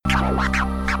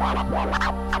By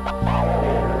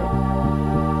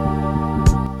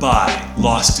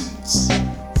law students.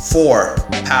 For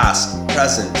past,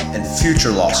 present, and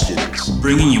future law students.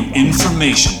 Bringing you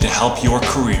information to help your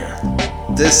career.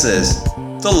 This is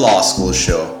The Law School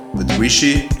Show with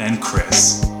Rishi and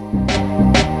Chris.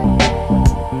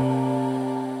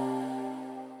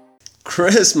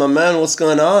 Chris, my man, what's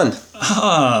going on?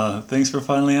 Thanks for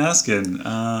finally asking.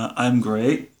 I'm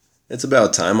great. It's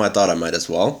about time. I thought I might as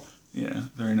well. Yeah,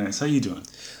 very nice. How you doing?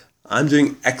 I'm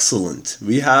doing excellent.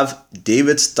 We have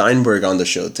David Steinberg on the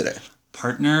show today.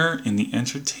 Partner in the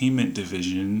entertainment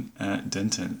division at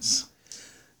Denton's.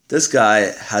 This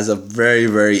guy has a very,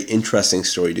 very interesting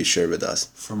story to share with us.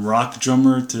 From rock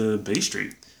drummer to Bay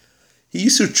Street. He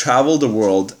used to travel the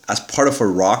world as part of a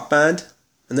rock band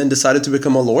and then decided to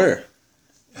become a lawyer.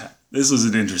 This was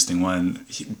an interesting one.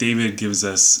 David gives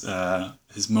us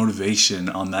his motivation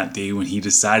on that day when he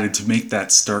decided to make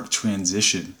that stark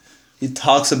transition. He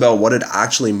talks about what it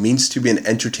actually means to be an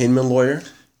entertainment lawyer.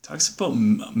 Talks about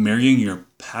marrying your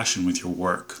passion with your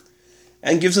work.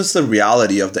 And gives us the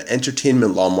reality of the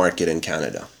entertainment law market in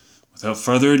Canada. Without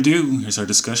further ado, here's our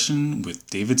discussion with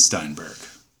David Steinberg.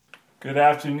 Good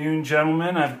afternoon,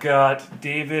 gentlemen. I've got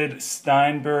David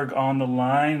Steinberg on the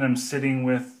line. I'm sitting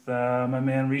with my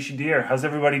man Rishi Deer. How's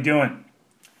everybody doing?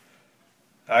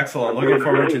 Excellent. Looking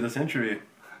forward to this interview.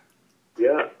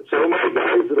 Yeah, so many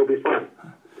guys, it'll be fun.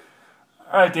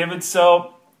 All right, David.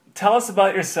 So tell us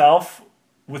about yourself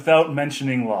without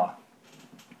mentioning law.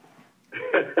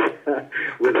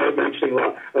 Without mentioning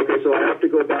law. Okay, so I have to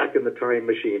go back in the time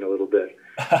machine a little bit.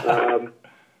 I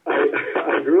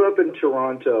grew up in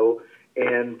Toronto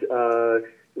and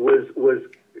was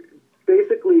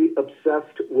basically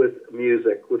obsessed with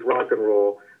music, with rock and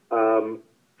roll,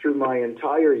 through my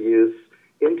entire youth,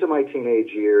 into my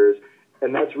teenage years,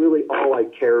 and that's really all I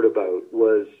cared about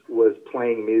was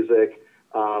playing music,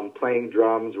 playing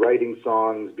drums, writing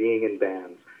songs, being in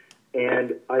bands.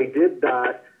 And I did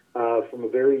that from a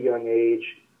very young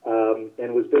age,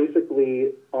 and was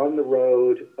basically on the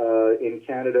road in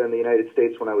Canada and the United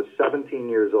States when I was 17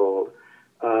 years old.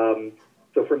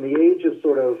 So from the age of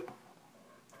sort of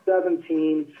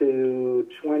 17 to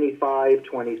 25,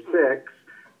 26,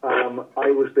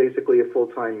 I was basically a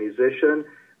full-time musician.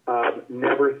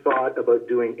 Never thought about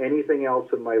doing anything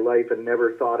else in my life and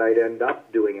never thought I'd end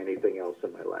up doing anything else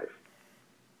in my life.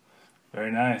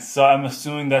 Very nice. So I'm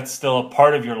assuming that's still a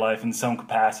part of your life in some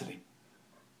capacity.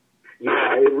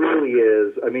 Yeah, it really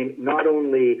is. I mean, not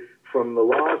only from the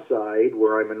law side,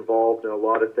 where I'm involved in a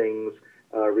lot of things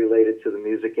related to the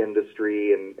music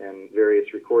industry and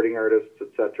various recording artists,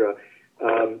 etc.,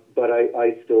 but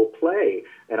I still play.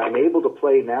 And I'm able to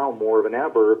play now more than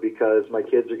ever because my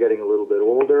kids are getting a little bit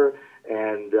older,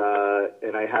 and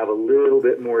I have a little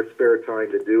bit more spare time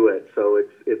to do it. So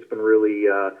it's been really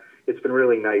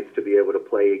nice to be able to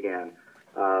play again,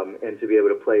 and to be able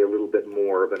to play a little bit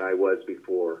more than I was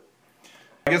before.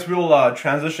 I guess we'll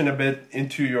transition a bit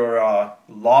into your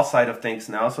law side of things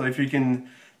now. So if you can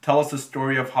tell us the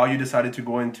story of how you decided to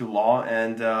go into law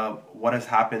and what has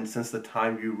happened since the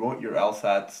time you wrote your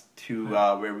LSATs to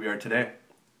where we are today.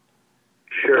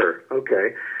 Sure.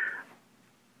 Okay.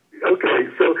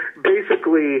 So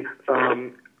basically,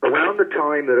 around the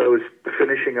time that I was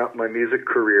finishing up my music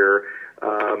career,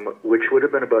 which would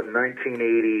have been about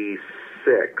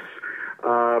 1986,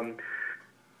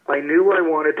 I knew I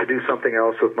wanted to do something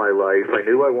else with my life. I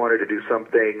knew I wanted to do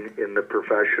something in the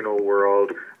professional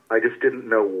world. I just didn't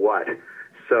know what.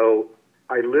 So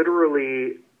I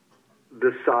literally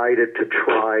decided to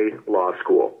try law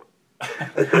school.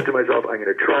 I said to myself, I'm going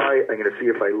to try. I'm going to see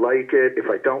if I like it. If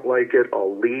I don't like it,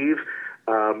 I'll leave.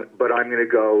 But I'm going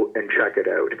to go and check it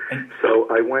out. So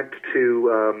I went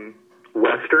to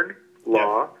Western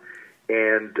Law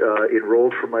and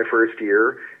enrolled for my first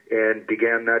year and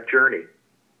began that journey.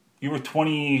 You were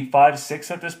 25,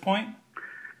 6 at this point?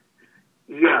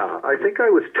 Yeah, I think I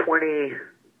was 20.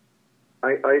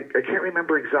 I can't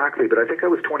remember exactly, but I think I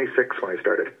was 26 when I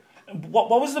started. What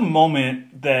was the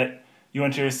moment that you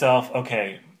went to yourself,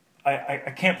 okay,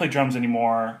 I can't play drums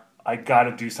anymore, I got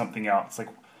to do something else? Like,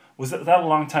 was that a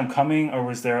long time coming, or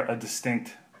was there a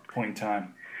distinct point in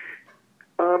time?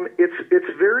 It's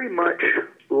very much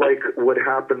like what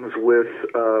happens with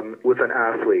an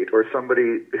athlete or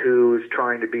somebody who's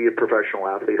trying to be a professional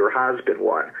athlete or has been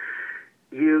one.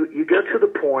 You get to the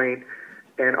point,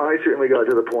 and I certainly got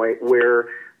to the point where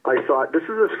I thought, this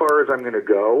is as far as I'm going to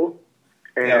go,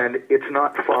 and it's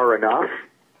not far enough,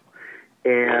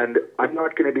 and I'm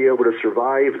not going to be able to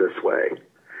survive this way.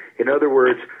 In other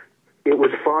words, it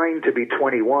was fine to be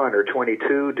 21 or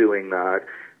 22 doing that,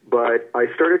 but I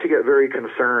started to get very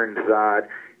concerned that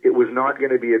it was not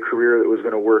going to be a career that was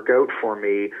going to work out for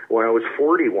me when I was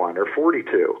 41 or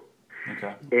 42.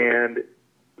 Okay. And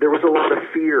there was a lot of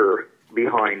fear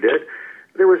behind it.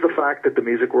 There was the fact that the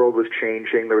music world was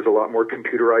changing. There was a lot more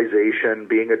computerization.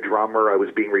 Being a drummer, I was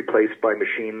being replaced by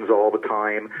machines all the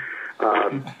time.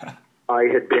 I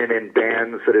had been in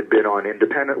bands that had been on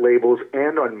independent labels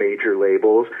and on major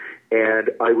labels, and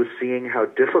I was seeing how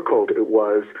difficult it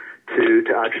was to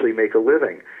actually make a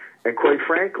living. And quite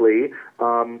frankly,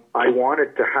 I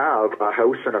wanted to have a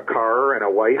house and a car and a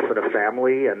wife and a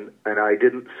family, and I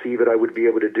didn't see that I would be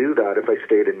able to do that if I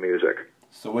stayed in music.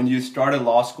 So when you started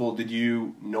law school, did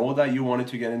you know that you wanted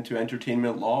to get into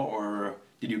entertainment law, or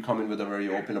did you come in with a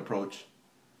very open approach?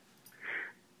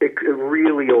 A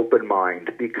really open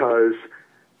mind, because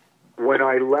when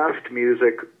I left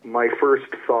music, my first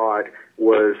thought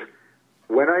was,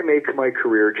 when I make my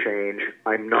career change,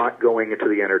 I'm not going into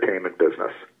the entertainment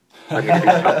business. I'm going to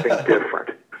do something different.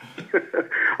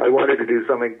 I wanted to do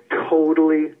something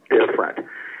totally different.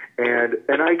 And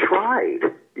I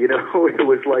tried. You know, it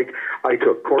was like I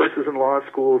took courses in law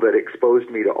school that exposed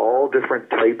me to all different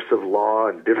types of law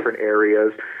and different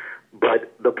areas.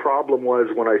 But the problem was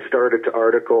when I started to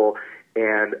article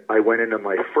and I went into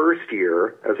my first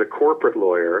year as a corporate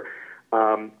lawyer,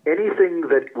 anything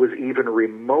that was even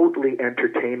remotely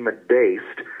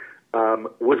entertainment-based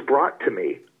was brought to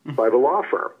me by the law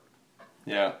firm.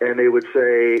 Yeah. And they would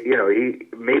say, you know,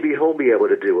 maybe he'll be able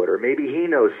to do it, or maybe he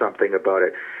knows something about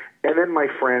it. And then my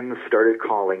friends started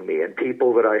calling me, and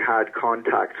people that I had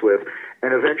contacts with,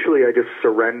 and eventually I just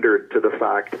surrendered to the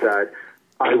fact that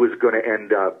I was going to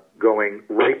end up going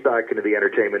right back into the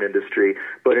entertainment industry,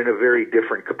 but in a very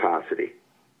different capacity.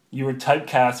 You were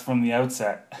typecast from the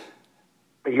outset.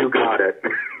 You got it.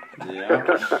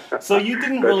 Yeah. So you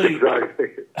didn't really, exactly.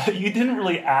 you didn't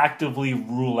really actively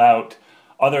rule out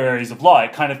other areas of law.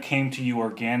 It kind of came to you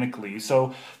organically.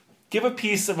 So give a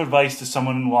piece of advice to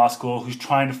someone in law school who's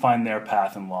trying to find their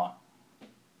path in law.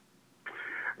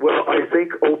 Well, I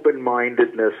think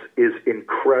open-mindedness is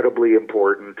incredibly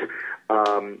important.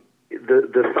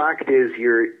 The fact is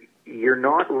you're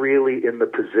not really in the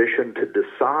position to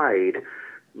decide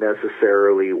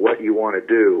necessarily what you want to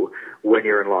do when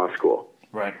you're in law school.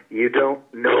 Right. You don't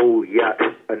know yet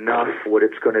enough what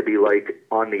it's going to be like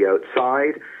on the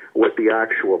outside, what the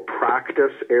actual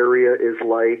practice area is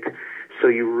like. So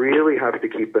you really have to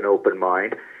keep an open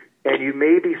mind. And you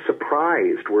may be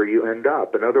surprised where you end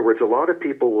up. In other words, a lot of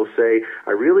people will say,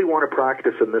 I really want to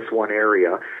practice in this one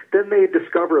area. Then they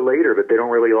discover later that they don't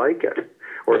really like it,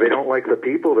 or they don't like the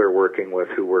people they're working with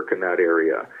who work in that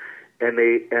area. And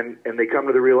they come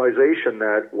to the realization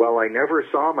that, well, I never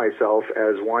saw myself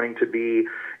as wanting to be,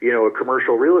 you know, a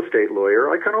commercial real estate lawyer.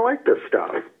 I kind of like this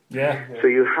stuff. Yeah. So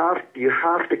you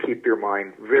have to keep your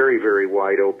mind very, very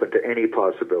wide open to any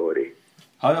possibility.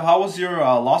 How was your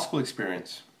law school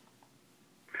experience?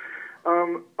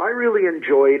 I really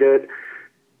enjoyed it,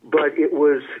 but it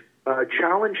was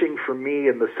challenging for me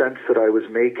in the sense that I was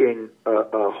making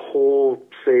a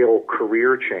wholesale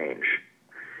career change.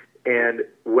 And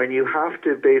when you have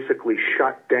to basically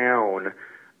shut down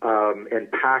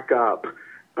and pack up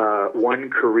one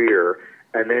career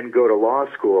and then go to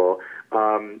law school,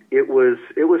 it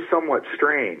was somewhat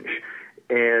strange.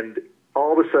 And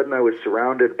all of a sudden I was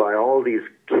surrounded by all these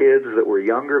kids that were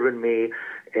younger than me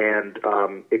and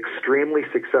extremely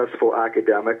successful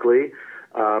academically,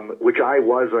 which I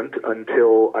wasn't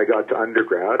until I got to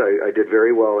undergrad. I did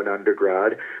very well in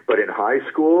undergrad, but in high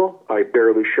school, I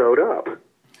barely showed up.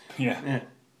 Yeah.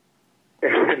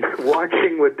 And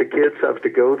watching what the kids have to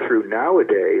go through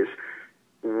nowadays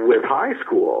with high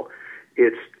school,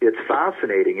 it's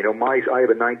fascinating. You know, I have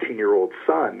a 19-year-old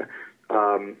son,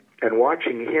 and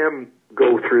watching him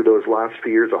go through those last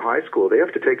few years of high school, they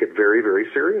have to take it very,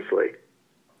 very seriously.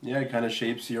 Yeah, it kind of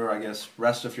shapes your, I guess,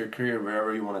 rest of your career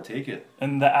wherever you want to take it.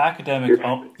 And the academic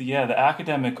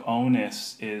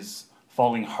onus is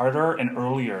falling harder and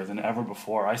earlier than ever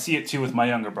before. I see it too with my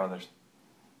younger brothers.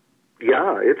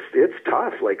 Yeah, it's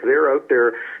tough. Like, they're out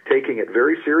there taking it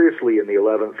very seriously in the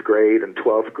 11th grade and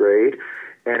 12th grade,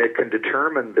 and it can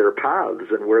determine their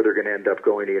paths and where they're going to end up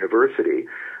going to university.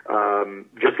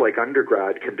 Just like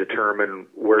undergrad can determine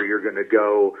where you're going to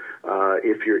go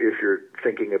if you're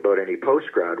thinking about any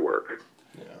postgrad work.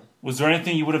 Yeah. Was there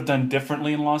anything you would have done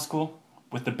differently in law school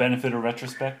with the benefit of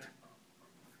retrospect?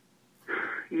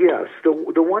 Yes.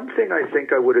 The one thing I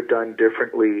think I would have done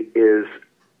differently is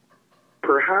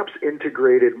perhaps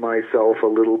integrated myself a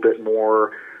little bit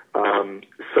more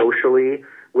socially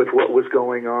with what was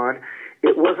going on.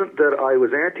 it wasn't that I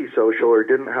was antisocial or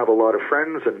didn't have a lot of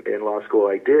friends in law school.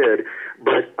 I did,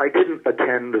 but I didn't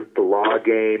attend the law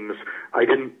games. I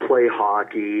didn't play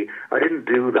hockey. I didn't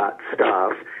do that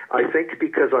stuff. I think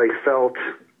because I felt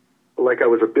like I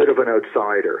was a bit of an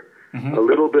outsider, a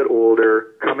little bit older,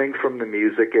 coming from the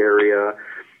music area.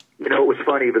 You know, it was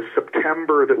funny, the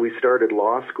September that we started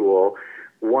law school,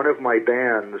 one of my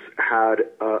bands had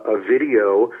a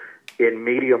video in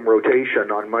medium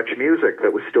rotation on Much Music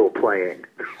that was still playing.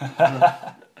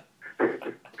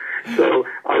 So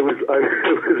I was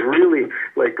really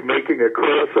like making a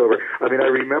crossover. I mean, I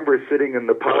remember sitting in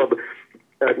the pub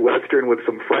at Western with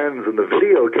some friends, and the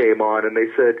video came on, and they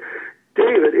said,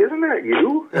 "David, isn't that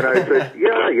you?" And I said,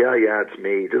 yeah, it's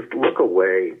me. Just look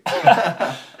away.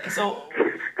 So,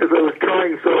 because I was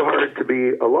trying so hard to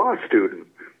be a law student.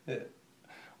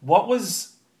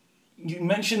 You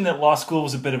mentioned that law school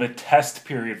was a bit of a test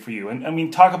period for you. And I mean,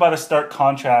 talk about a stark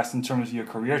contrast in terms of your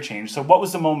career change. So what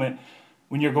was the moment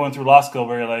when you're going through law school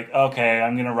where you're like, okay,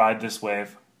 I'm going to ride this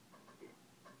wave?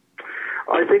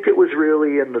 I think it was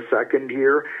really in the second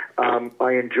year.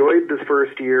 I enjoyed this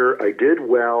first year. I did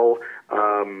well.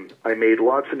 I made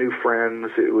lots of new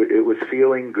friends. It was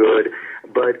feeling good.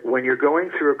 But when you're going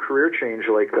through a career change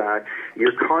like that,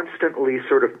 you're constantly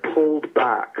sort of pulled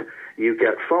back. You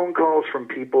get phone calls from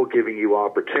people giving you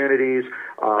opportunities.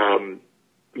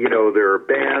 You know, there are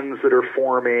bands that are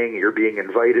forming. You're being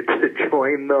invited to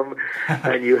join them.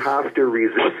 And you have to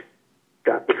resist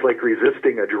that. It's like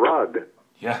resisting a drug.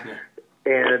 Yeah.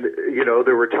 And, you know,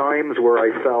 there were times where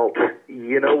I felt,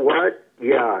 you know what?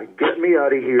 Yeah, get me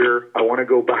out of here. I want to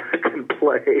go back and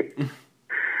play.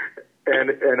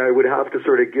 and I would have to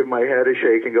sort of give my head a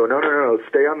shake and go, no,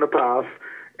 stay on the path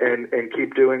and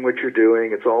keep doing what you're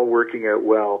doing. It's all working out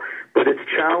well. But it's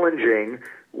challenging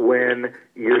when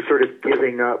you're sort of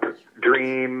giving up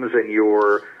dreams and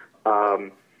you're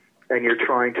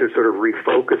trying to sort of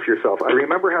refocus yourself. I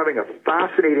remember having a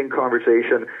fascinating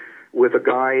conversation with a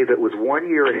guy that was 1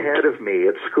 year ahead of me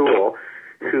at school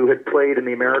who had played in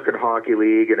the American Hockey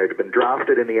League and had been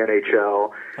drafted in the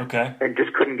NHL and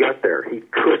just couldn't get there. He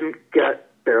couldn't get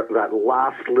there, that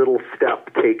last little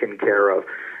step taken care of.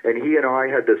 And he and I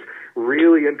had this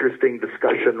really interesting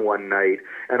discussion one night,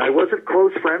 and I wasn't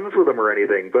close friends with him or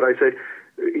anything, but I said,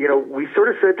 you know, we sort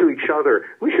of said to each other,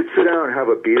 we should sit down and have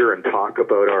a beer and talk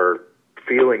about our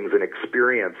feelings and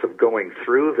experience of going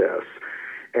through this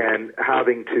and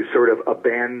having to sort of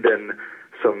abandon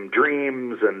some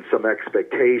dreams and some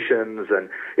expectations. And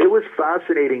it was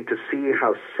fascinating to see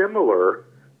how similar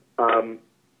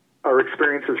our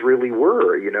experiences really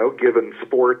were, you know, given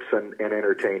sports and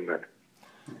entertainment.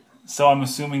 So I'm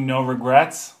assuming no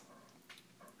regrets?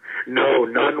 No,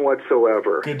 none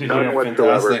whatsoever. Good to hear. hear.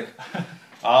 Fantastic.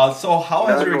 So how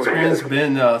has your experience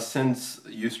been since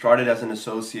you started as an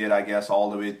associate, I guess,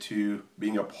 all the way to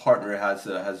being a partner?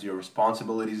 Has your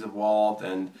responsibilities evolved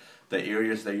and the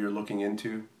areas that you're looking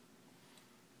into?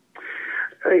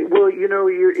 Well, you know,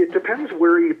 it depends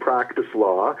where you practice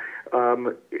law.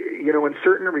 You know, in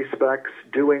certain respects,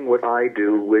 doing what I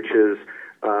do, which is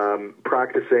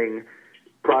practicing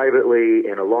privately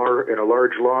in a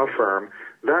large law firm,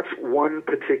 that's one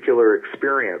particular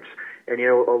experience. And, you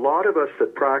know, a lot of us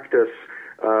that practice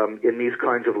in these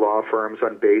kinds of law firms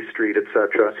on Bay Street,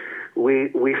 etc.,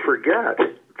 we forget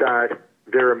that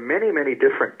there are many, many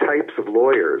different types of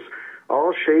lawyers,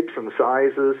 all shapes and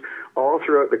sizes, all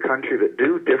throughout the country that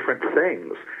do different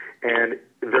things. And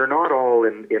they're not all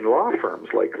in law firms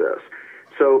like this.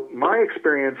 So my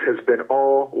experience has been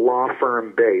all law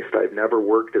firm based. I've never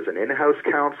worked as an in-house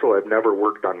counsel. I've never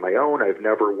worked on my own. I've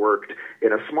never worked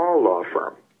in a small law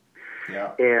firm.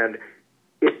 Yeah. And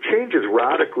it changes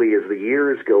radically as the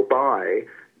years go by,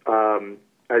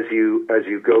 as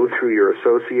you go through your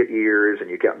associate years and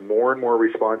you get more and more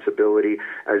responsibility,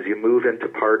 as you move into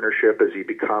partnership, as you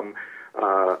become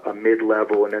a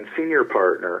mid-level and then senior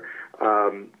partner,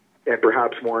 and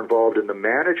perhaps more involved in the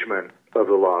management of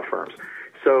the law firms.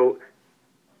 So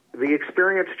the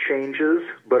experience changes,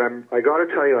 but I got to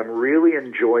tell you, I'm really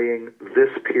enjoying this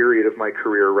period of my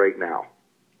career right now.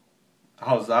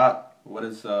 How's that? What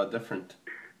is different?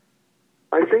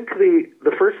 I think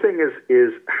the first thing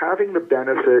is having the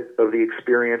benefit of the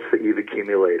experience that you've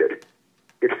accumulated.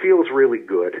 It feels really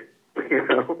good, you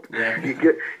know. Yeah. You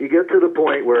get to the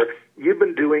point where you've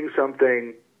been doing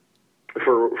something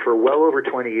for well over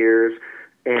 20 years,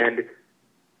 and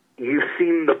you've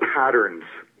seen the patterns,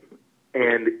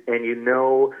 and you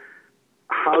know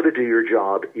how to do your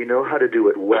job. You know how to do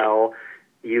it well.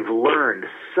 You've learned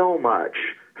so much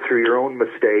through your own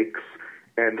mistakes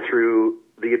and through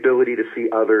the ability to see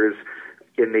others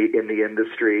in the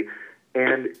industry,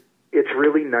 and it's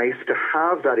really nice to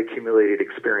have that accumulated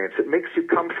experience. It makes you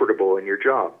comfortable in your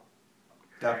job.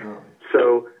 Definitely.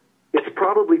 So it's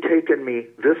probably taken me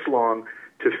this long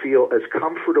to feel as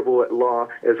comfortable at law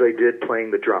as I did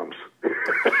playing the drums.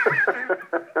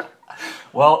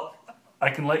 Well, I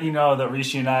can let you know that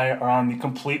Rishi and I are on the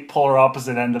complete polar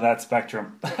opposite end of that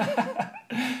spectrum.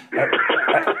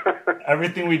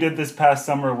 Everything we did this past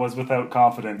summer was without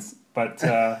confidence, but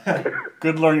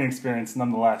good learning experience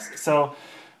nonetheless. So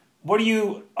what do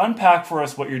you unpack for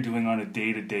us what you're doing on a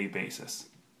day-to-day basis?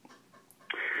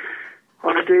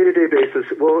 On a day-to-day basis,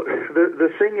 well,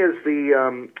 the thing is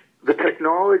the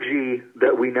technology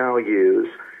that we now use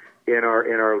in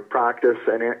our practice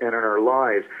and in our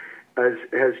lives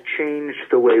has changed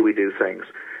the way we do things.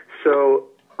 So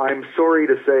I'm sorry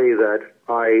to say that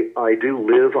I do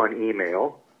live on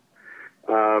email.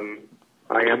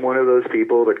 I am one of those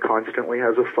people that constantly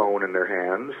has a phone in their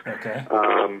hands. Okay.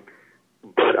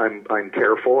 But I'm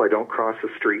careful. I don't cross the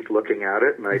street looking at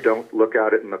it, and I don't look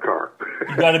at it in the car.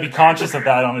 You got to be conscious of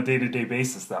that on a day-to-day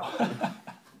basis, though.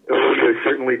 Oh, you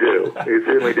certainly do. You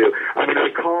certainly do. I mean, I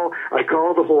call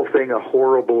the whole thing a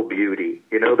horrible beauty.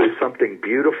 You know, there's something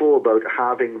beautiful about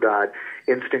having that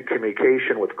instant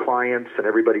communication with clients and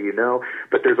everybody you know,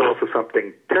 but there's also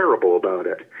something terrible about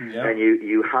it. Yeah. And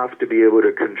you have to be able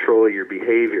to control your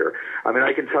behavior. I mean,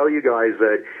 I can tell you guys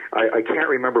that I can't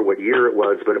remember what year it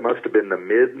was, but it must have been the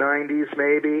mid-'90s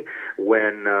maybe,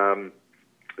 when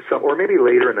or maybe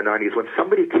later in the 90s, when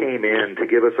somebody came in to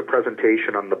give us a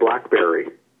presentation on the BlackBerry.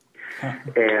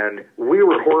 And we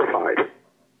were horrified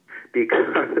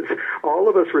because all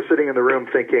of us were sitting in the room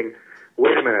thinking,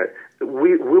 wait a minute,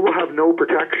 we will have no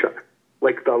protection.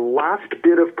 Like, the last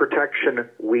bit of protection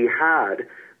we had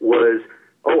was,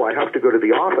 I have to go to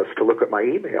the office to look at my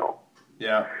email.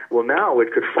 Yeah. Well, now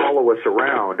it could follow us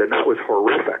around, and that was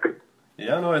horrific.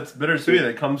 Yeah, no, it's bittersweet.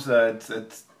 It comes,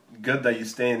 it's good that you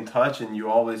stay in touch and you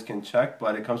always can check,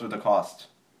 but it comes with a cost.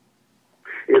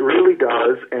 It really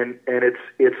does, and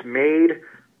it's made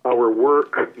our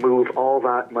work move all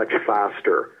that much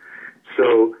faster.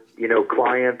 So, you know,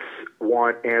 clients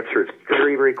want answers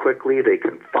very, very quickly. They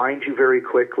can find you very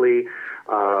quickly.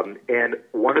 And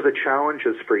one of the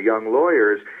challenges for young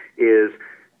lawyers is,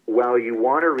 while you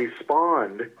want to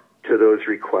respond to those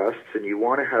requests and you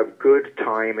want to have good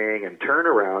timing and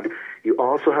turnaround, you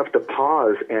also have to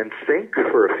pause and think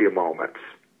for a few moments.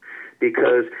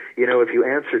 Because, you know, if you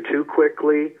answer too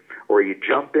quickly or you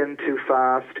jump in too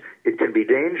fast, it can be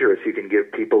dangerous. You can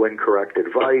give people incorrect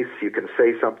advice. You can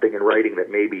say something in writing that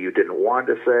maybe you didn't want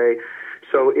to say.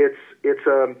 So it's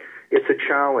a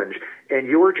challenge. And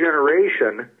your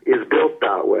generation is built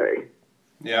that way.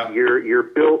 Yeah. You're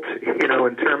built, you know,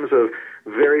 in terms of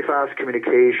very fast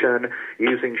communication,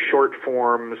 using short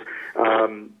forms.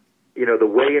 You know, the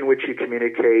way in which you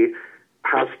communicate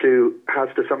has to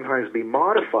sometimes be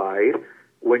modified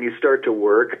when you start to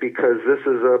work, because this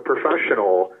is a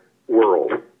professional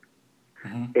world.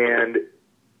 Mm-hmm. And,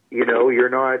 you know, you're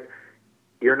not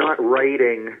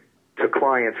writing to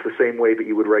clients the same way that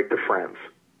you would write to friends.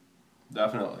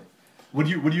 Definitely. Would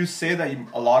you say that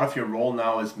a lot of your role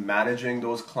now is managing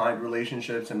those client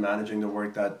relationships and managing the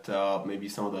work that maybe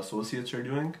some of the associates are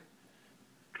doing?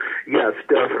 Yes,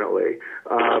 definitely.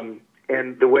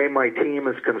 And the way my team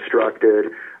is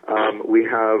constructed, we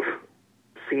have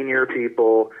senior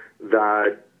people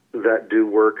that do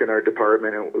work in our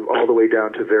department, all the way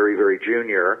down to very, very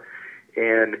junior.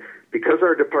 And because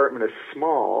our department is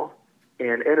small,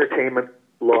 and entertainment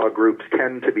law groups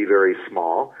tend to be very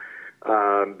small,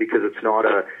 because it's not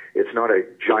a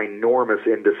ginormous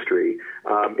industry.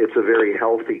 It's a very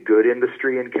healthy, good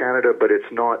industry in Canada, but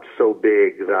it's not so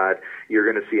big that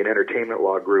you're going to see an entertainment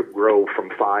law group grow from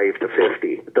 5 to 50.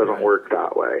 It doesn't work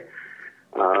that way.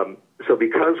 So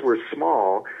because we're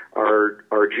small,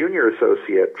 our junior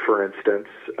associate, for instance,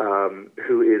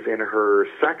 who is in her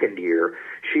second year,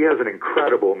 she has an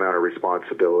incredible amount of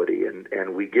responsibility,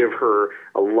 and we give her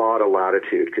a lot of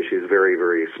latitude because she's very,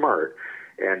 very smart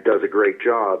and does a great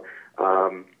job.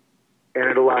 And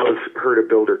it allows her to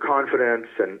build her confidence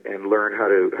and learn how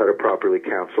to properly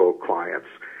counsel clients.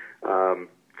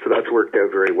 So that's worked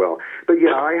out very well. But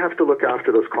yeah, I have to look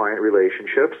after those client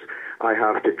relationships. I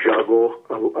have to juggle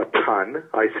a ton.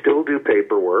 I still do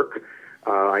paperwork.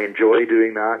 I enjoy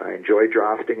doing that. I enjoy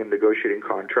drafting and negotiating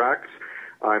contracts.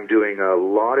 I'm doing a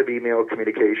lot of email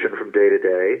communication from day to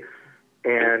day.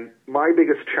 And my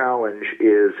biggest challenge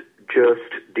is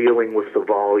just dealing with the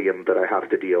volume that I have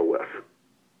to deal with.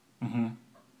 Mm-hmm.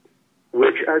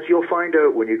 Which, as you'll find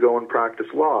out when you go and practice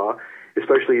law,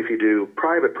 especially if you do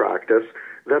private practice,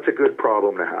 that's a good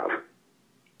problem to have.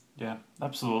 Yeah,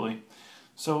 absolutely.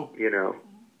 So, you know,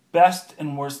 best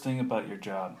and worst thing about your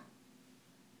job?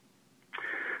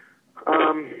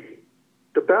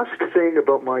 The best thing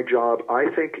about my job, I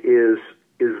think, is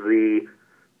the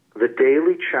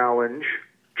daily challenge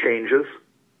changes.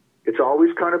 It's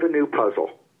always kind of a new puzzle.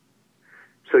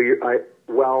 So I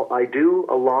do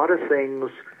a lot of things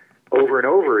over and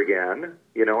over again.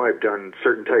 You know, I've done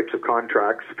certain types of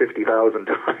contracts 50,000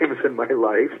 times in my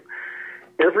life.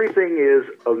 Everything is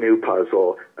a new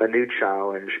puzzle, a new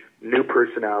challenge, new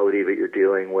personality that you're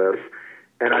dealing with,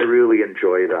 and I really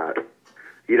enjoy that.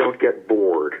 You don't get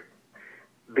bored.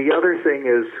 The other thing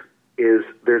is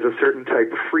there's a certain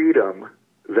type of freedom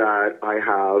that I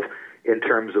have in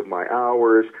terms of my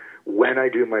hours, when I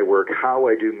do my work, how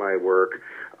I do my work,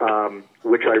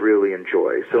 which I really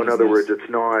enjoy. So in other words, it's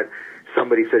not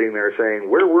somebody sitting there saying,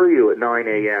 "Where were you at 9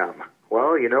 a.m.?"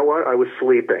 Well, you know what? I was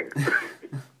sleeping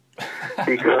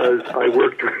because I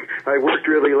worked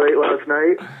really late last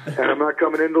night, and I'm not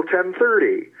coming in till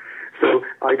 10:30. So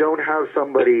I don't have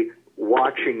somebody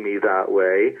watching me that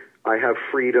way. I have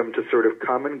freedom to sort of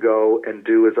come and go and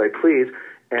do as I please,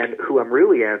 and who I'm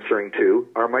really answering to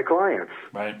are my clients.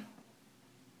 Right.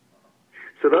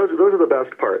 So those are the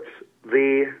best parts.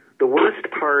 The worst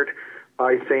part,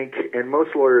 I think, and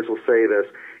most lawyers will say this,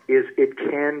 is it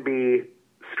can be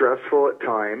stressful at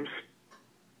times,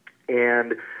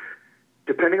 and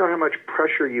depending on how much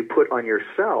pressure you put on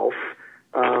yourself,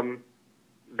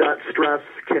 that stress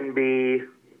can be,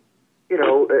 you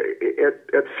know,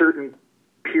 at certain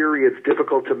periods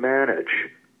difficult to manage.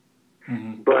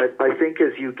 Mm-hmm. But I think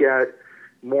as you get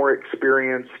more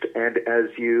experienced and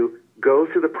as you go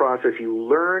through the process, you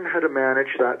learn how to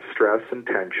manage that stress and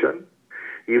tension.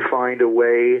 You find a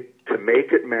way to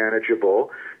make it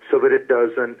manageable so that it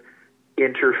doesn't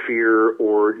interfere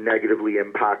or negatively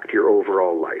impact your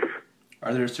overall life.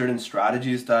 Are there certain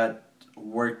strategies that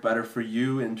work better for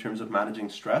you in terms of managing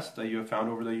stress that you have found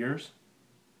over the years?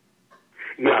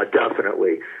 Yeah,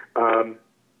 definitely.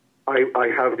 I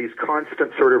have these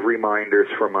constant sort of reminders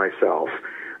for myself.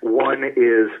 One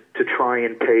is to try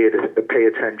and pay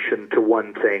attention to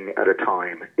one thing at a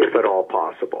time, if at all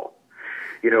possible.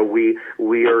 You know, we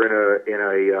are in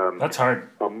a that's hard.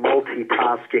 A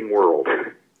multitasking world.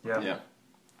 Yeah.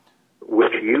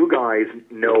 Which you guys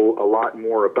know a lot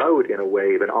more about in a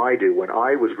way than I do. When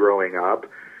I was growing up,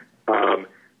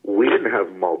 we didn't have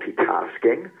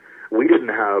multitasking. We didn't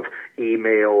have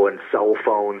email and cell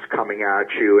phones coming at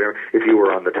you. If you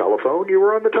were on the telephone, you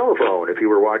were on the telephone. If you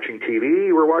were watching TV,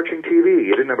 you were watching TV.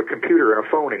 You didn't have a computer and a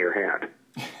phone in your hand.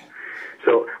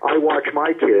 So I watch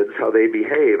my kids, how they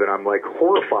behave, and I'm like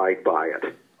horrified by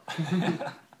it.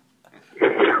 You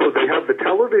know, they have the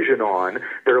television on,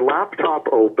 their laptop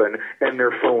open, and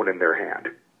their phone in their hand.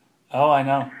 Oh, I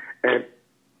know.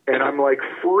 And I'm like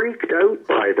freaked out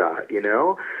by that, you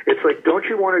know? It's like, don't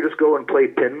you want to just go and play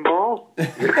pinball?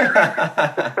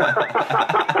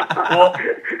 Well,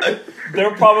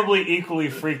 they're probably equally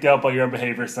freaked out by your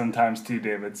behavior sometimes too,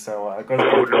 David. So go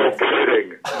oh, no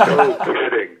kidding. No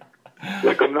kidding.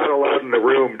 Like I'm not allowed in the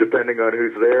room depending on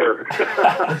who's there.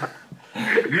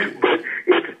 But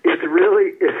it's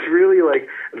really like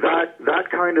that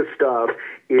kind of stuff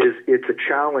it's a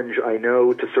challenge, I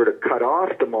know, to sort of cut off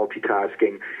the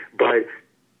multitasking, but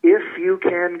if you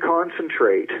can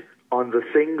concentrate on the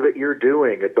thing that you're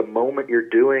doing at the moment you're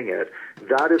doing it,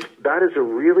 that is a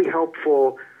really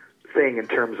helpful thing in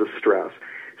terms of stress.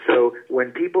 So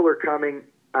when people are coming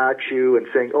at you and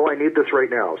saying, "Oh, I need this right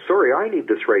now," "Sorry, I need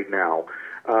this right now,"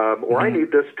 or "I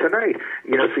need this tonight,"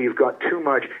 you know, so you've got too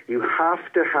much. You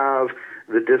have to have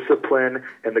the discipline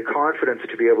and the confidence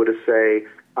to be able to say,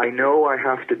 "I know I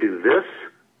have to do this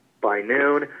by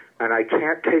noon, and I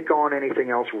can't take on anything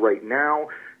else right now,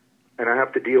 and I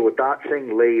have to deal with that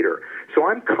thing later." So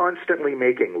I'm constantly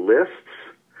making lists.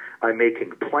 I'm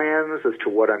making plans as to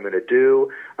what I'm going to do.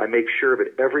 I make sure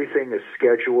that everything is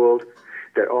scheduled,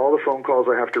 that all the phone calls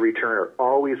I have to return are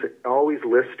always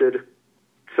listed.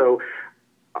 So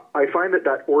I find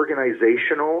that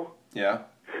organizational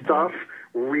stuff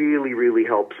really, really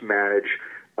helps manage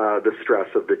the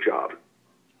stress of the job.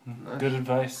 Good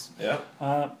advice. Yeah.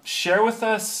 Share with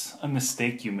us a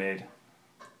mistake you made.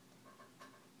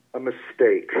 A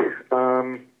mistake.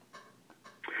 I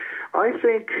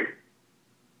think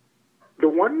the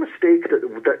one mistake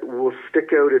that will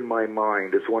stick out in my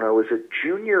mind is when I was a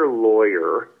junior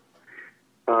lawyer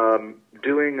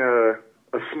doing a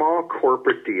small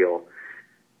corporate deal.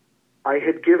 I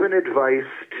had given advice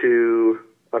to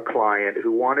a client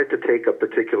who wanted to take a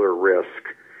particular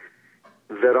risk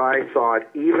that I thought,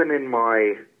 even in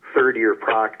my third-year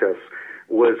practice,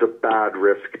 was a bad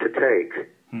risk to take.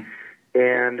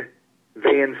 And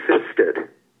they insisted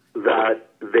that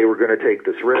they were going to take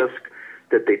this risk,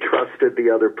 that they trusted the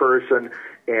other person,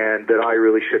 and that I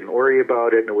really shouldn't worry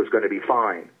about it and it was going to be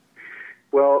fine.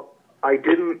 Well, I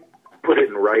didn't put it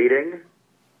in writing.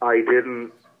 I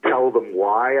didn't tell them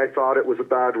why I thought it was a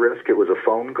bad risk. It was a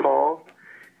phone call.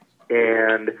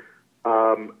 And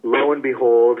lo and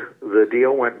behold, the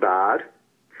deal went bad.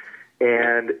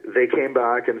 And they came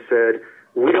back and said,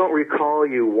 we don't recall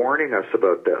you warning us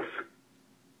about this.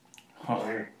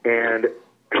 Oh. And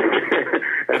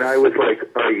and I was like,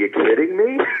 are you kidding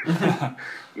me?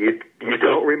 You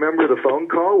don't remember the phone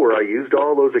call where I used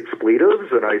all those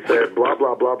expletives and I said blah,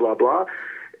 blah, blah, blah, blah.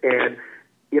 And,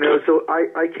 so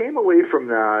I came away from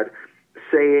that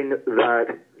saying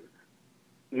that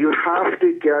you have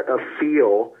to get a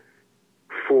feel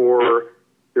for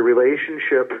the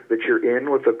relationship that you're in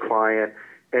with a client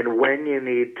and when you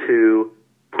need to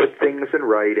put things in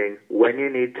writing, when you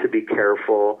need to be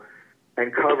careful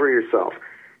and cover yourself.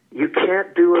 You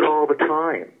can't do it all the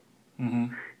time.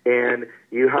 Mm-hmm. And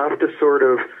you have to sort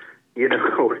of,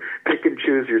 pick and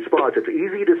choose your spots. It's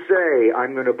easy to say,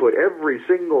 I'm going to put every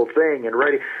single thing in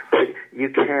writing, but you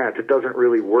can't. It doesn't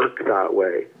really work that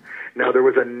way. Now, there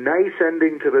was a nice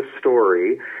ending to this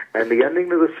story, and the ending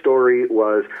to the story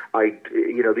was,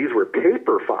 these were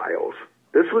paper files.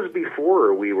 This was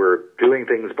before we were doing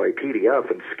things by PDF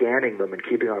and scanning them and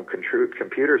keeping on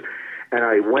computers. And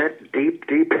I went deep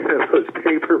into those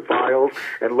paper files,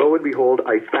 and lo and behold,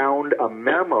 I found a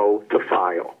memo to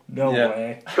file. No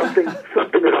way. Something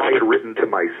that I had written to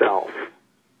myself.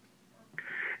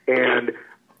 And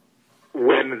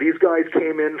when these guys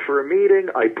came in for a meeting,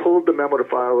 I pulled the memo to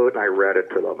file out, and I read it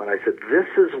to them. And I said, this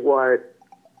is what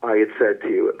I had said to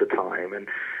you at the time. And,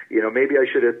 maybe I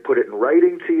should have put it in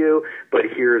writing to you, but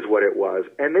here's what it was.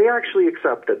 And they actually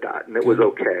accepted that, and it was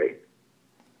okay.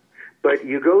 But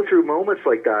you go through moments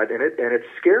like that, and it's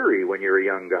scary when you're a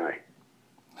young guy.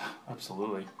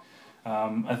 Absolutely.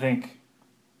 I think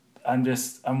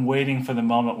I'm waiting for the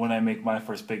moment when I make my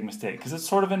first big mistake, because it's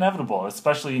sort of inevitable,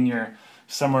 especially in your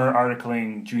summer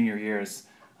articling junior years.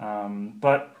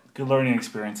 But good learning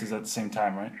experiences at the same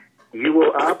time, right? You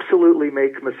will absolutely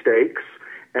make mistakes,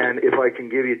 and if I can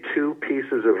give you two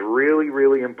pieces of really,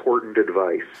 really important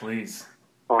advice, please,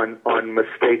 on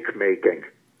mistake making.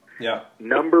 Yeah.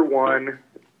 Number one,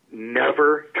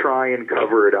 never try and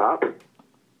cover it up.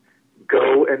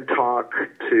 Go and talk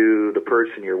to the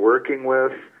person you're working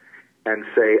with and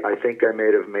say, I think I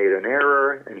may have made an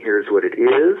error, and here's what it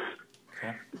is.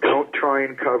 Okay. Don't try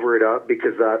and cover it up,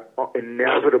 because that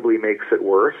inevitably makes it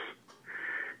worse.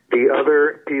 The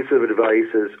other piece of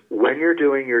advice is, when you're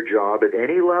doing your job at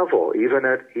any level, even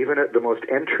at the most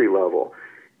entry level,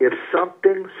 if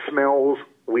something smells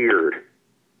weird,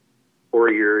 or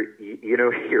you're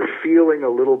feeling a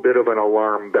little bit of an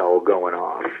alarm bell going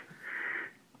off,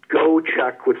 go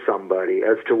check with somebody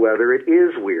as to whether it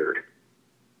is weird.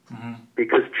 Mm-hmm.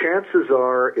 Because chances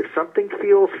are, if something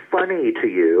feels funny to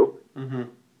you, mm-hmm.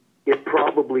 it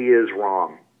probably is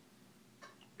wrong.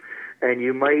 And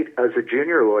you might, as a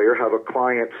junior lawyer, have a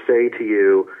client say to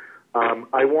you,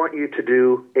 I want you to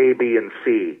do A, B, and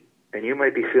C. And you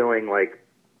might be feeling like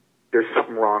there's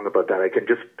something wrong about that. I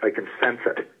can sense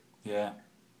it. Yeah.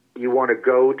 You want to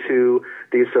go to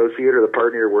the associate or the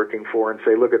partner you're working for and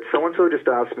say, look, so-and-so just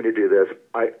asked me to do this.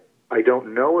 I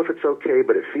don't know if it's okay,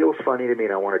 but it feels funny to me,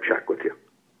 and I want to check with you.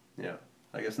 Yeah.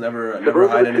 I guess never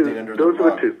hide anything under the rug.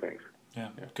 Those are the two things. Yeah.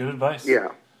 Good advice. Yeah.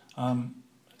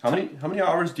 How many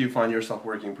hours do you find yourself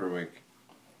working per week?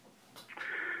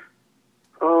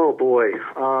 Oh, boy.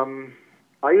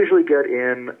 I usually get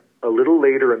in a little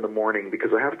later in the morning because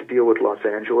I have to deal with Los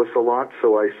Angeles a lot,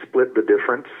 so I split the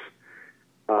difference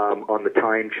on the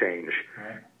time change.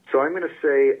 Right. So I'm going to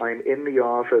say I'm in the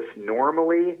office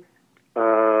normally,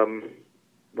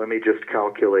 let me just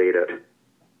calculate it,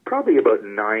 probably about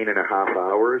 9.5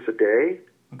 hours a day.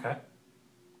 Okay.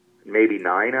 Maybe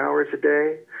 9 hours a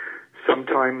day.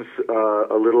 Sometimes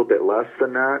a little bit less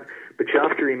than that. But you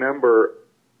have to remember,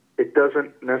 it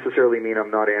doesn't necessarily mean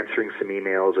I'm not answering some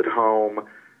emails at home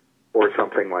or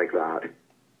something like that.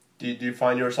 Do you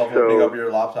find yourself opening up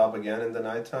your laptop again in the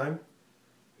nighttime?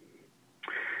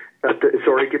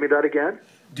 Sorry, give me that again?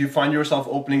 Do you find yourself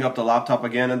opening up the laptop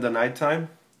again in the nighttime?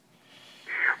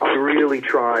 I really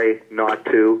try not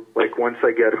to. Like, once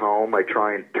I get home, I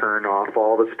try and turn off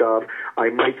all the stuff. I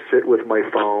might sit with my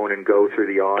phone and go through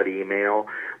the odd email,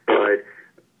 but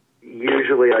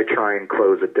usually I try and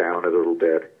close it down a little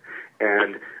bit.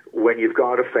 And when you've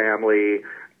got a family,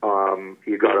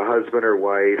 you've got a husband or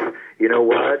wife, you know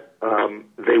what?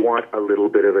 They want a little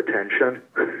bit of attention.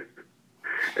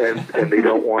 And they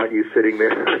don't want you sitting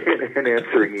there and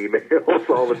answering emails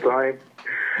all the time.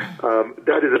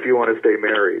 That is if you want to stay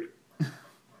married.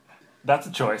 That's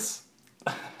a choice.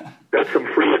 That's some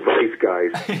free advice,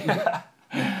 guys.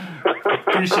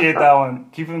 Appreciate that one.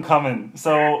 Keep them coming.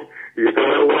 So you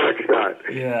gotta watch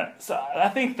that. Yeah. So I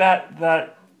think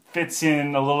that fits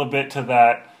in a little bit to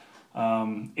that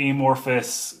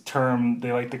amorphous term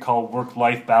they like to call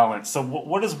work-life balance. So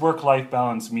what does work-life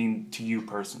balance mean to you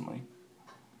personally?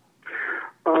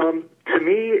 To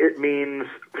me, it means,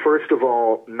 first of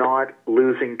all, not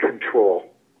losing control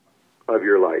of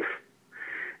your life.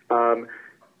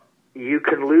 You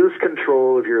can lose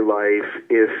control of your life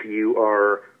if you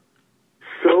are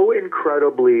so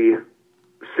incredibly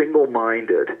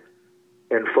single-minded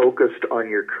and focused on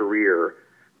your career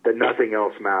that nothing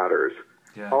else matters.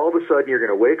 Yeah. All of a sudden, you're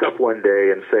going to wake up one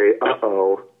day and say,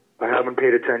 uh-oh, I haven't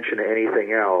paid attention to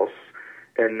anything else,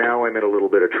 and now I'm in a little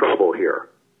bit of trouble here.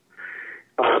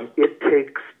 It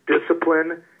takes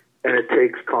discipline, and it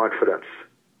takes confidence.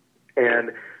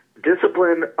 And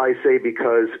discipline, I say,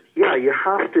 because, yeah, you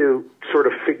have to sort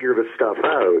of figure this stuff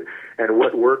out and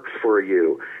what works for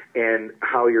you and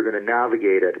how you're going to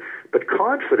navigate it. But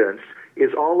confidence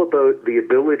is all about the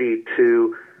ability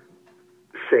to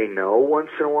say no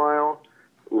once in a while,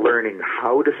 learning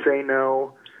how to say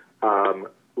no,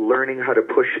 learning how to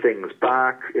push things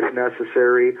back if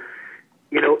necessary.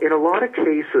 You know, in a lot of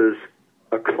cases,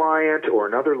 a client or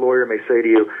another lawyer may say to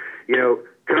you, you know,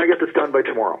 can I get this done by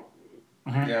tomorrow?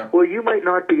 Mm-hmm. Yeah. Well, you might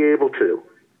not be able to.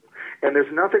 And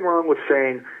there's nothing wrong with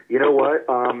saying, you know what,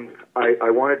 I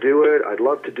want to do it. I'd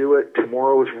love to do it.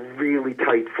 Tomorrow is really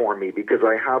tight for me because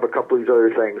I have a couple of these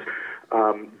other things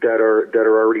that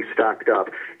are already stacked up.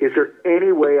 Is there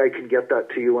any way I can get that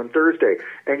to you on Thursday?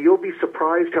 And you'll be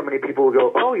surprised how many people will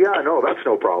go, oh, yeah, no, that's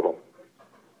no problem.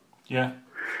 Yeah.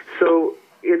 So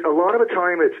a lot of the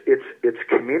time it's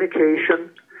communication,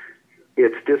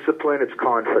 it's discipline, it's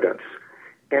confidence.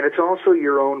 And it's also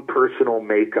your own personal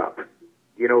makeup.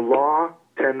 You know, law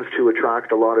tends to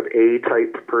attract a lot of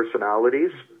A-type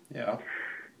personalities. Yeah.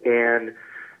 And,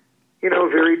 you know,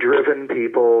 very driven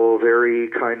people, very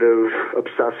kind of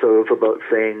obsessive about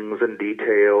things and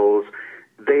details.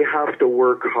 They have to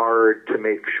work hard to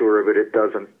make sure that it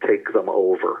doesn't take them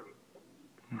over.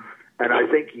 And I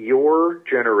think your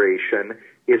generation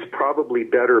is probably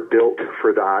better built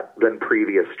for that than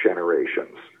previous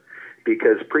generations.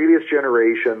 Because previous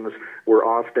generations were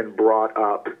often brought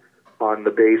up on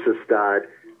the basis that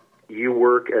you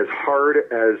work as hard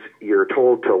as you're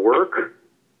told to work,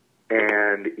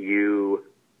 and you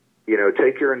know,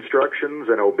 take your instructions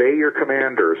and obey your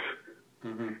commanders.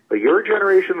 Mm-hmm. But your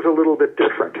generation's a little bit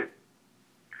different.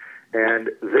 And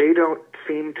they don't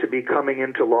seem to be coming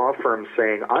into law firms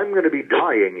saying, I'm going to be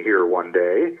dying here one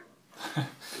day.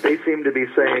 They seem to be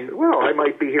saying, well, I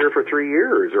might be here for 3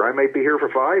 years, or I might be here for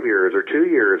 5 years, or 2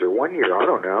 years, or 1 year. I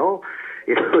don't know.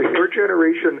 You know, your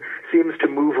generation seems to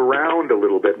move around a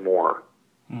little bit more,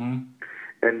 mm-hmm.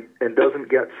 and doesn't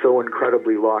get so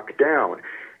incredibly locked down.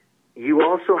 You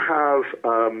also have,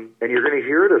 and you're going to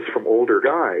hear this from older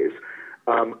guys,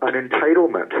 an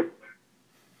entitlement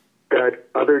that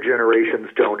other generations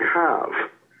don't have.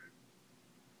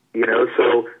 You know,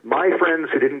 so my friends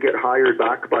who didn't get hired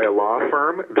back by a law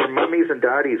firm, their mummies and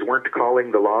daddies weren't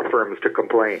calling the law firms to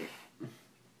complain.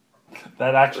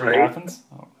 That actually happens?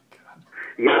 Oh, my God.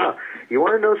 Yeah. You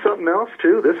want to know something else,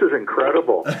 too? This is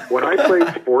incredible. When I played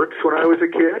sports when I was a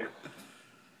kid,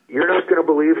 you're not going to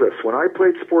believe this. When I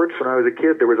played sports when I was a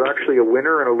kid, there was actually a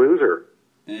winner and a loser.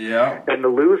 Yeah. And the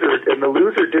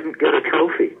loser didn't get a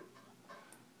trophy.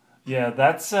 Yeah,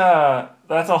 that's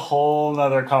a whole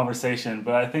nother conversation,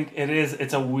 but I think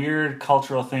it's a weird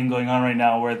cultural thing going on right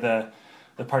now where the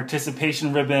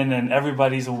participation ribbon and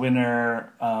everybody's a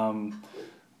winner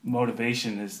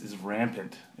motivation is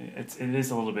rampant. It is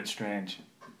a little bit strange.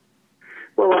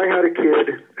 Well, I had a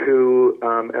kid who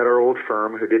at our old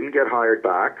firm who didn't get hired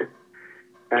back,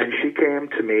 and she came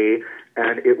to me,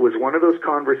 and it was one of those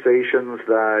conversations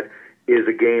that is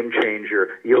a game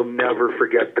changer. You'll never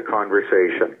forget the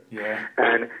conversation. Yeah.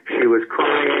 And she was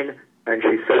crying, and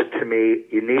she said to me,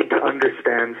 you need to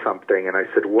understand something. And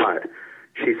I said, what?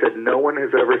 She said, no one has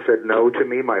ever said no to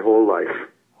me my whole life.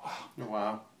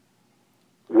 Wow.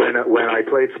 When I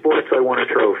played sports, I won a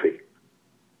trophy.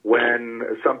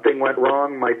 When something went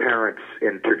wrong, my parents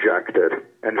interjected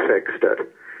and fixed it.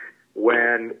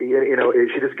 When, you know,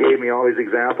 she just gave me all these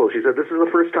examples. She said, this is the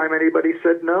first time anybody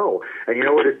said no. And you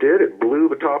know what it did? It blew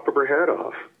the top of her head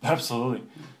off. Absolutely.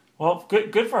 Well,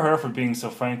 good for her for being so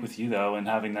frank with you, though, and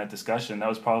having that discussion. That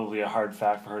was probably a hard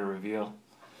fact for her to reveal.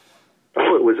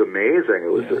 Oh, it was amazing.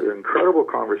 It was an incredible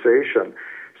conversation.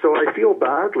 So I feel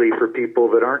badly for people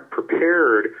that aren't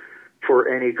prepared for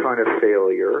any kind of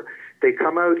failure. They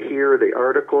come out here, they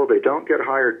article, they don't get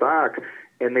hired back,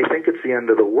 and they think it's the end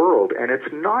of the world, and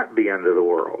it's not the end of the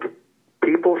world.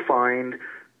 People find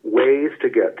ways to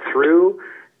get through,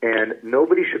 and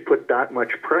nobody should put that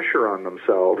much pressure on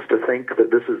themselves to think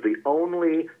that this is the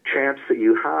only chance that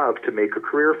you have to make a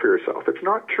career for yourself. It's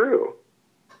not true.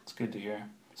 It's good to hear.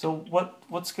 So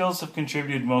what skills have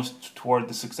contributed most toward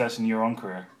the success in your own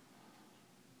career?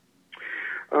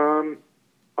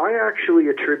 I actually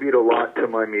attribute a lot to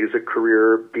my music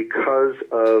career because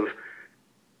of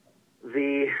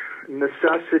the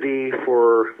necessity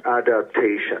for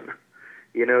adaptation.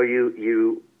 You know,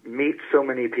 you meet so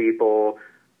many people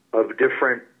of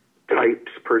different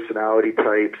types, personality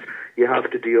types. You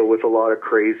have to deal with a lot of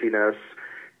craziness.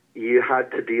 You had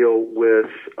to deal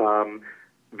with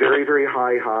very, very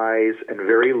high highs and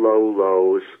very low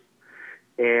lows.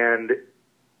 And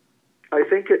I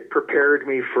think it prepared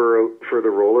me for the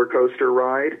roller coaster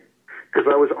ride, because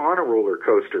I was on a roller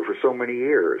coaster for so many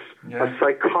years, a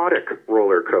psychotic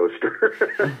roller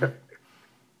coaster.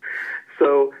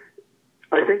 So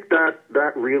I think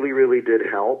that really, really did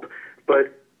help.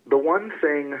 But the one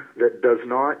thing that does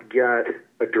not get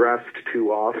addressed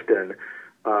too often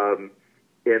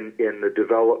in the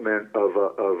development of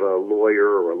a lawyer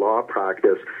or a law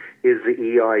practice is the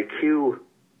EIQ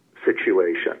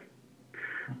situation.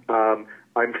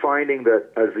 I'm finding that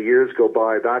as the years go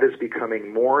by, that is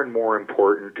becoming more and more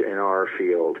important in our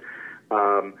field,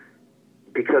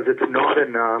 because it's not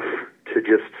enough to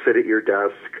just sit at your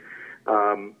desk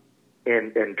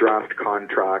and draft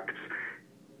contracts.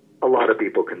 A lot of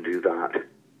people can do that.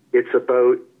 It's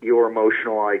about your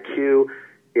emotional IQ.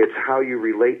 It's how you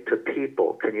relate to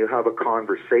people. Can you have a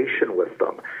conversation with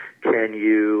them? Can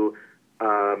you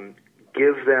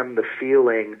give them the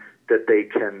feeling that they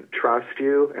can trust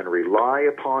you and rely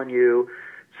upon you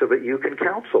so that you can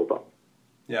counsel them?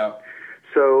 Yeah.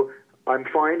 So I'm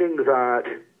finding that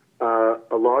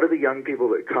a lot of the young people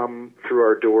that come through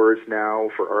our doors now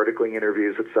for articling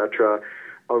interviews, etc.,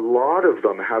 a lot of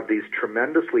them have these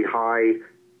tremendously high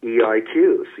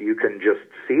EIQs. You can just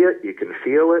see it, you can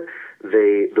feel it,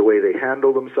 the way they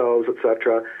handle themselves,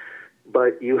 etc.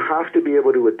 But you have to be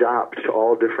able to adapt to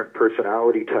all different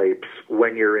personality types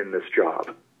when you're in this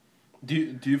job. Do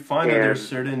you find that there's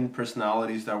certain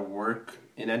personalities that work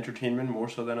in entertainment more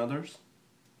so than others?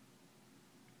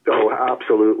 Oh,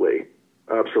 absolutely.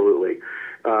 Absolutely.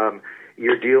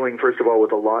 You're dealing, first of all,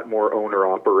 with a lot more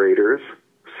owner-operators.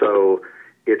 So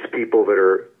it's people that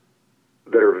are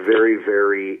very,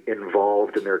 very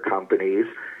involved in their companies.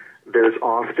 There's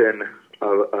often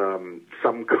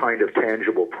some kind of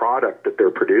tangible product that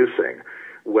they're producing,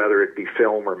 whether it be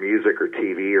film or music or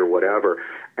TV or whatever,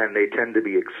 and they tend to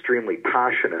be extremely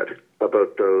passionate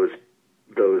about those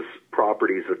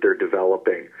properties that they're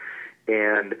developing.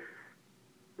 And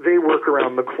they work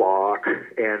around the clock,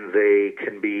 and they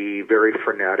can be very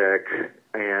frenetic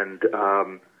and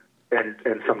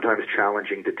sometimes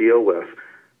challenging to deal with.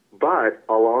 But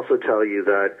I'll also tell you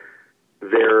that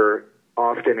they're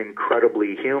often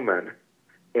incredibly human,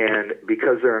 and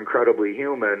because they're incredibly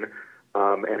human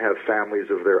and have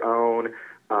families of their own,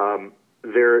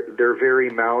 they're very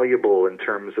malleable in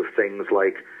terms of things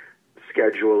like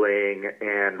scheduling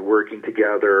and working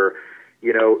together.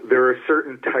 You know, there are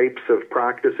certain types of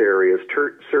practice areas,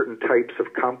 certain types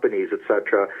of companies,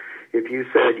 etc. If you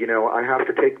said, you know, I have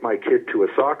to take my kid to a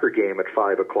soccer game at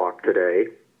 5 o'clock today,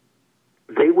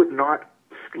 they would not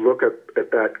look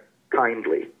at that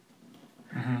kindly.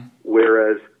 Mm-hmm.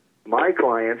 Whereas my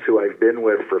clients, who I've been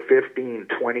with for 15,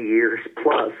 20 years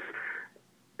plus,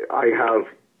 I have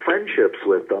friendships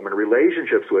with them and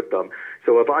relationships with them.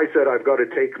 So if I said I've got to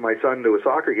take my son to a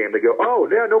soccer game, they go, "Oh,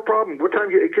 yeah, no problem. What time?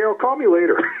 Call me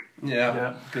later."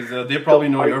 Yeah, because they probably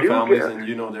know your families and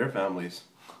you know their families.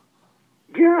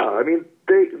 Yeah, I mean,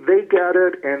 they get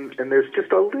it, and there's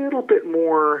just a little bit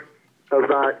more of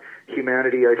that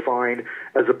humanity, I find,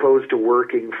 as opposed to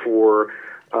working for,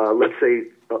 let's say,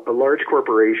 a large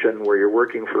corporation where you're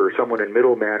working for someone in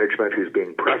middle management who's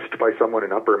being pressed by someone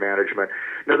in upper management.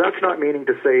 Now, that's not meaning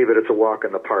to say that it's a walk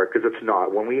in the park, because it's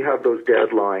not. When we have those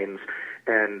deadlines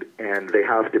and they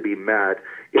have to be met,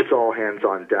 it's all hands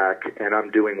on deck, and I'm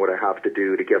doing what I have to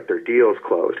do to get their deals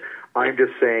closed. I'm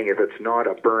just saying, if it's not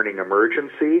a burning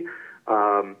emergency,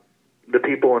 the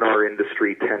people in our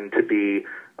industry tend to be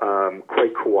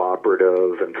quite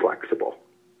cooperative and flexible.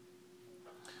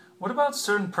 What about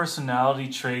certain personality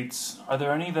traits? Are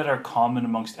there any that are common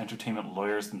amongst entertainment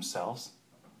lawyers themselves?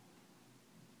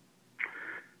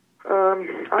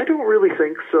 I don't really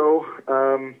think so.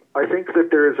 I think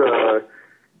that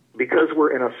because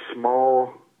we're in a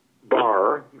small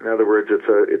bar. In other words,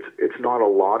 it's not a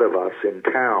lot of us in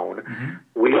town.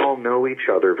 Mm-hmm. We all know each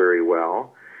other very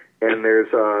well, and there's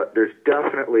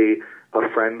definitely a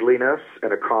friendliness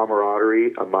and a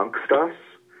camaraderie amongst us.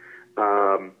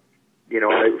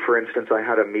 For instance, I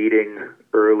had a meeting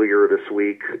earlier this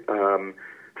week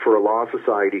for a Law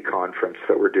Society conference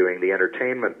that we're doing, the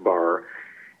Entertainment Bar,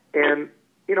 and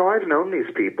I've known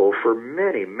these people for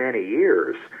many, many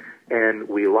years. And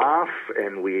we laugh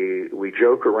and we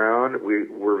joke around.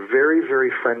 We're very,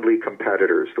 very friendly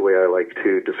competitors, the way I like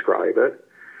to describe it,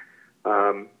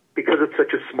 because it's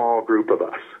such a small group of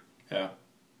us. Yeah.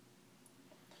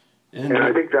 And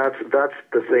I think that's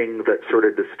the thing that sort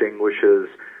of distinguishes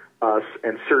us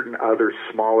and certain other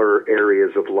smaller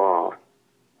areas of law,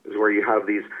 is where you have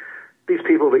these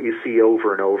people that you see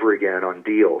over and over again on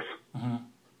deals. Mm-hmm.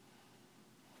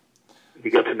 You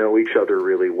get to know each other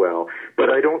really well. But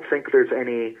I don't think there's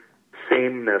any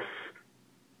sameness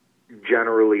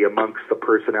generally amongst the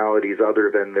personalities other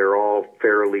than they're all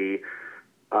fairly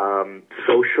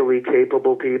socially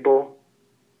capable people.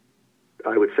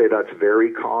 I would say that's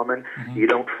very common. Mm-hmm. You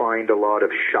don't find a lot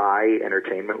of shy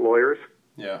entertainment lawyers.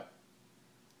 Yeah.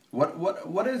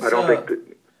 What is I don't think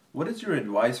that, what is your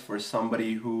advice for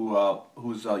somebody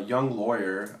who's a young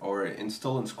lawyer or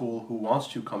still in school who wants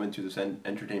to come into this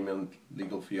entertainment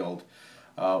legal field?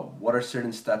 What are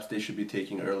certain steps they should be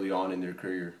taking early on in their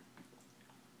career?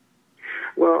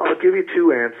 Well, I'll give you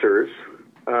two answers.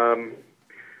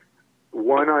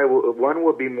 One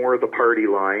will be more the party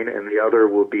line, and the other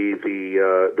will be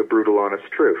the brutal, honest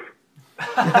truth.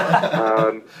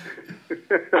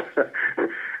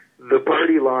 The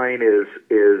party line is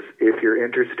if you're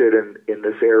interested in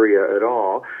this area at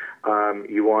all,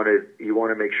 you want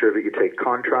to make sure that you take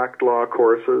contract law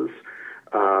courses,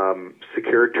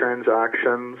 secured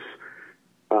transactions,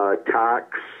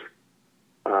 tax,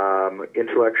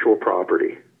 intellectual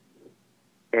property,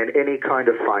 and any kind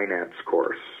of finance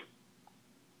course.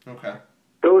 Okay.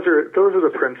 Those are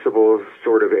the principal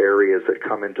sort of areas that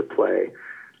come into play.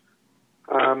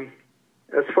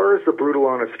 As far as the brutal,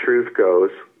 honest truth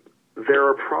goes, there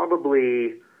are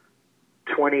probably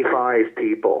 25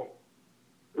 people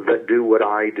that do what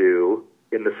I do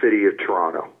in the city of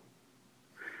Toronto.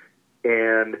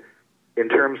 And in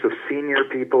terms of senior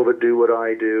people that do what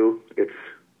I do, it's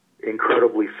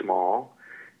incredibly small.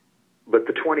 But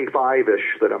the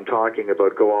 25-ish that I'm talking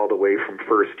about go all the way from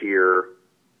first year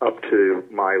up to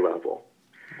my level.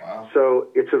 Wow. So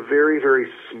it's a very,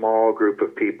 very small group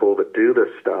of people that do this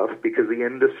stuff because the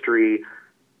industry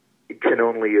can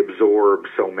only absorb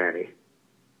so many.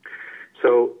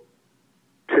 So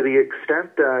to the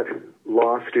extent that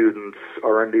law students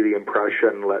are under the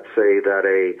impression, let's say, that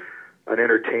an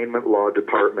entertainment law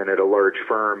department at a large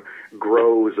firm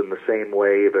grows in the same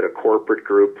way that a corporate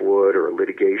group would, or a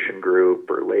litigation group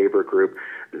or labor group,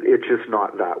 it's just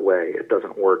not that way. It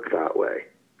doesn't work that way.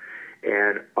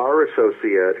 And our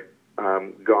associate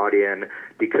got in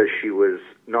because she was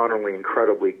not only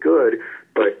incredibly good,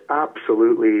 but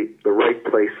absolutely the right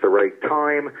place, the right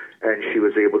time, and she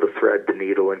was able to thread the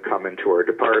needle and come into our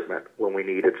department when we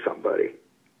needed somebody.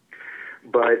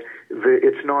 But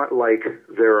it's not like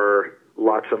there are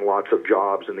lots and lots of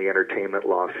jobs in the entertainment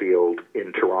law field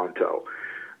in Toronto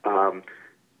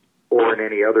or in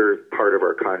any other part of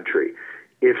our country.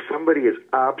 If somebody is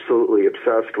absolutely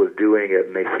obsessed with doing it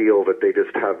and they feel that they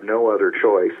just have no other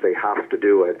choice, they have to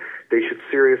do it, they should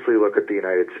seriously look at the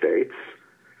United States,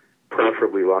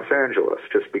 preferably Los Angeles,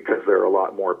 just because there are a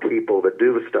lot more people that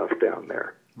do the stuff down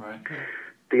there. Right.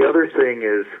 The other thing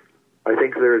is, I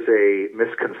think there's a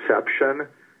misconception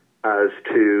as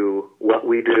to what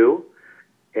we do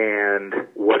and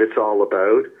what it's all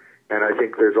about, and I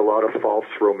think there's a lot of false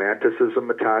romanticism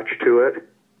attached to it.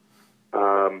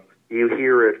 You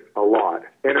hear it a lot.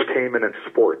 Entertainment and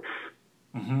sports.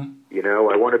 Mm-hmm.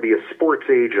 I want to be a sports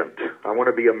agent. I want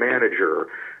to be a manager.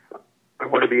 I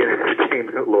want to be an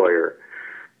entertainment lawyer.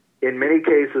 In many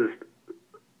cases,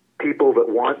 people that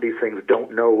want these things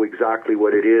don't know exactly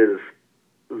what it is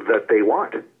that they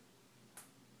want.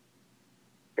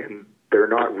 And they're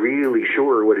not really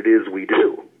sure what it is we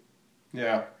do.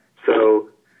 Yeah. So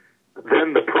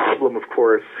then the problem, of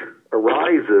course,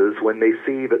 arises when they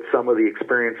see that some of the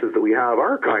experiences that we have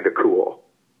are kind of cool.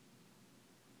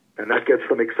 And that gets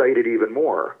them excited even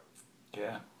more.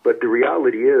 Yeah. But the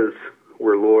reality is,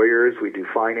 we're lawyers, we do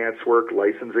finance work,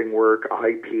 licensing work,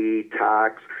 IP,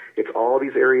 tax. It's all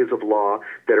these areas of law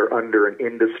that are under an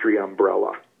industry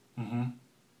umbrella. Mm-hmm.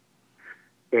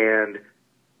 And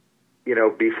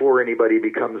before anybody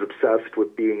becomes obsessed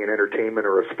with being an entertainment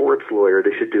or a sports lawyer,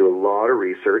 they should do a lot of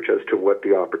research as to what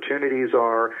the opportunities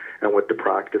are and what the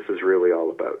practice is really all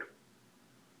about.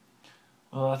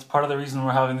 Well, that's part of the reason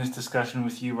we're having this discussion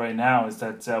with you right now, is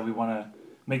that we want to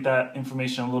make that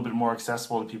information a little bit more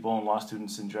accessible to people and law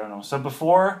students in general. So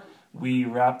before we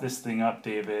wrap this thing up,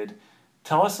 David,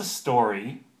 tell us a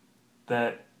story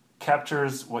that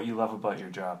captures what you love about your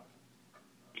job.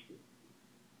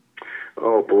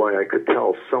 Oh boy, I could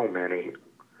tell so many.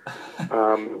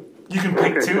 You can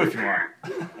pick two if you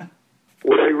want.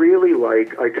 What I really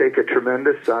like, I take a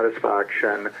tremendous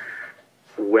satisfaction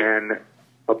when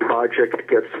a project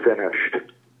gets finished,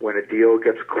 when a deal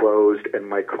gets closed and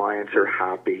my clients are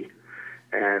happy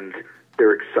and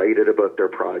they're excited about their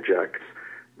projects.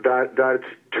 That's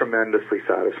tremendously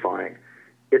satisfying.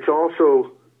 It's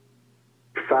also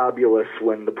fabulous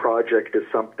when the project is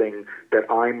something that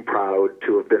I'm proud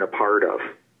to have been a part of.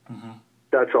 Mm-hmm.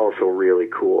 That's also really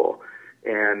cool,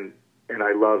 and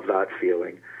I love that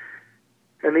feeling.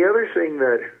 And the other thing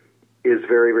that is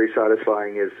very, very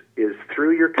satisfying is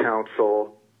through your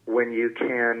counsel, when you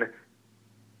can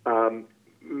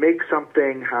make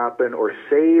something happen or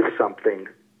save something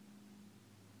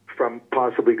from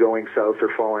possibly going south or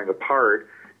falling apart,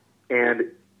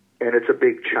 and it's a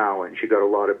big challenge. You've got a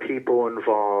lot of people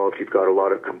involved. You've got a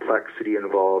lot of complexity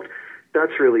involved.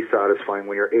 That's really satisfying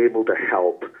when you're able to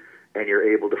help and you're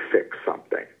able to fix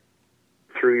something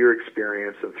through your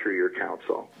experience and through your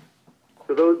counsel.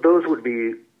 So those would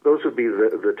be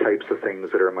the types of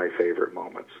things that are my favorite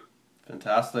moments.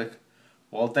 Fantastic.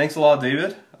 Well, thanks a lot,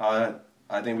 David. I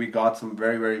think we got some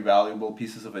very, very valuable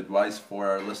pieces of advice for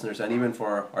our listeners and even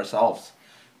for ourselves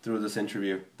through this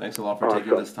interview. Thanks a lot for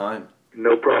taking this time.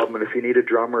 No problem. And if you need a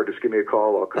drummer, just give me a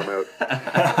call. I'll come out.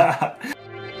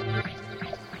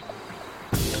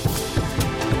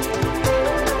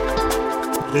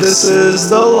 This is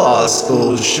the Law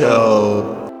School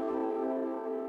Show.